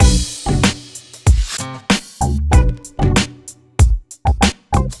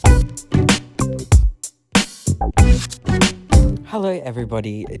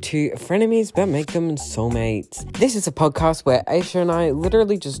everybody to Frenemies But Make Them Soulmates. This is a podcast where Aisha and I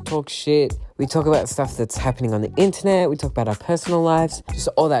literally just talk shit. We talk about stuff that's happening on the internet. We talk about our personal lives, just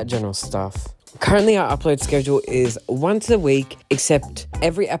all that general stuff. Currently, our upload schedule is once a week, except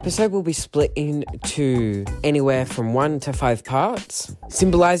every episode will be split into anywhere from 1 to 5 parts,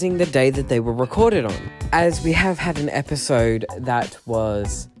 symbolizing the day that they were recorded on. As we have had an episode that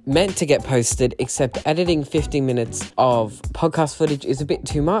was meant to get posted, except editing 50 minutes of podcast footage is a bit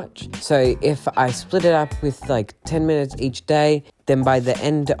too much. So if I split it up with like 10 minutes each day, then by the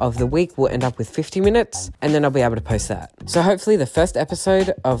end of the week, we'll end up with 50 minutes and then I'll be able to post that. So hopefully the first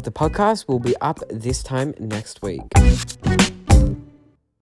episode of the podcast will be up this time next week.